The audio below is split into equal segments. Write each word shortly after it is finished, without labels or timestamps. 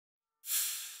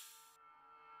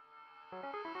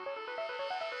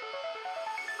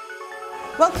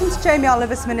Welcome to Jamie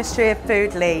Oliver's Ministry of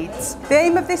Food, Leeds. The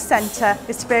aim of this centre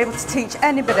is to be able to teach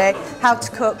anybody how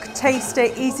to cook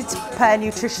tasty, easy to prepare,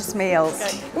 nutritious meals.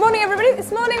 Good morning everybody.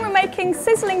 This morning we're making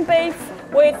sizzling beef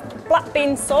with black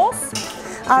bean sauce.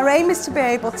 Our aim is to be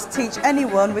able to teach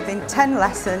anyone within 10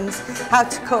 lessons how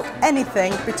to cook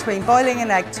anything between boiling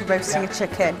an egg to roasting a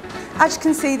chicken. As you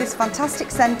can see, this fantastic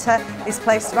centre is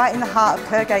placed right in the heart of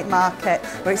Kirkgate Market,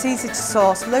 where it's easy to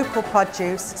source local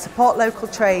produce, support local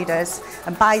traders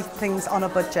and buy things on a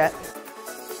budget.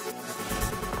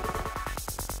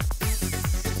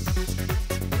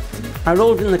 I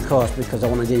enrolled in the course because I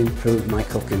wanted to improve my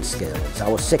cooking skills. I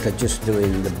was sick of just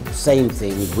doing the same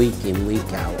thing week in,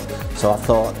 week out. So I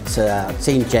thought, I'd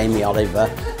seen Jamie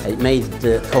Oliver, it made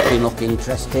the cooking look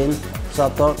interesting. So I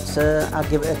thought I'd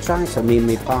give it a try. So me and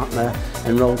my partner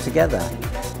enrolled together.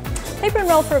 People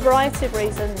enrol for a variety of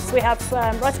reasons. We have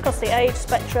right across the age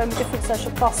spectrum, different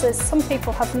social classes. Some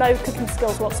people have no cooking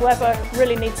skills whatsoever,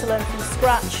 really need to learn from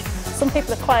scratch. Some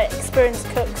people are quite experienced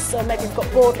cooks, so maybe you've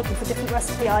got bored looking for different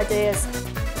recipe ideas.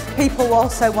 People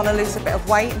also want to lose a bit of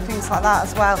weight and things like that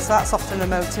as well, so that's often a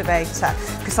motivator,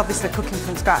 because obviously cooking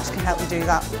from scratch can help you do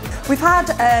that. We've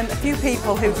had a few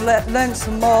people who've learned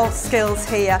some more skills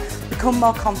here, become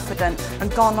more confident and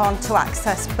gone on to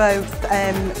access both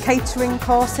catering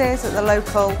courses at the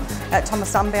local, at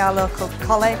Thomas Danby, our local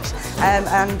college,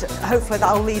 and hopefully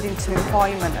that will lead into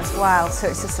employment as well, so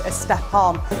it's a step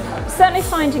on. Certainly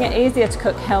finding it easier to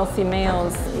cook healthy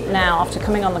meals now after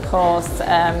coming on the course,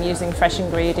 using fresh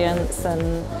ingredients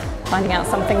and finding out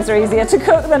some things are easier to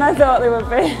cook than I thought they would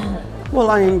be.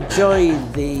 Well, I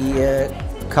enjoyed the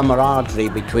camaraderie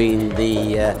between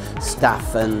the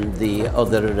staff and the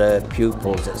other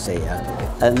pupils that's here,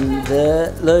 and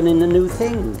learning a new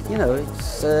thing. You know,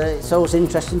 it's always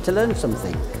interesting to learn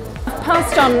something. I've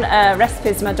passed on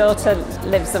recipes. My daughter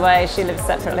lives away, she lives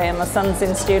separately, and my son's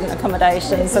in student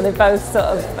accommodation, so they both sort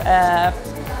of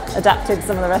adapted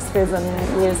some of the recipes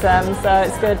and used them, so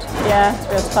it's good, yeah, to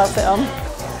be able to pass it on.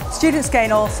 Students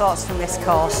gain all sorts from this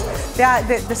course.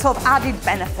 The sort of added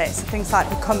benefits, things like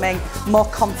becoming more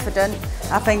confident,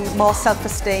 having more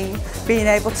self-esteem, being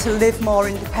able to live more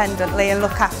independently and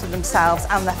look after themselves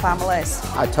and their families.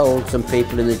 I told some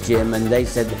people in the gym and they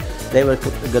said they were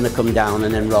going to come down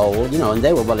and enrol, you know, and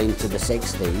they were well into the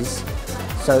 60s.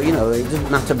 So, you know, it doesn't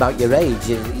matter about your age,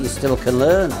 you still can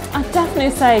learn. I'd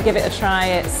definitely say give it a try.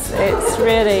 It's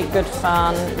really good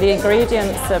fun. The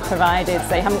ingredients are provided,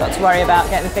 so you haven't got to worry about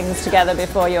getting things together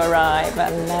before you arrive.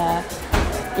 And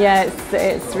yeah,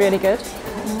 it's really good.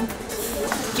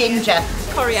 Ginger,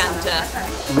 coriander,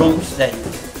 Rump steak,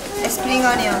 spring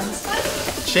onions,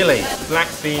 chilli, black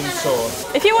bean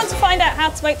sauce. If you want to find out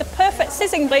how to make the perfect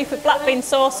sizzling beef with black bean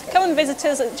sauce, come and visit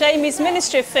us at Jamie's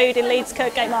Ministry of Food in Leeds,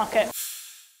 Kirkgate Market.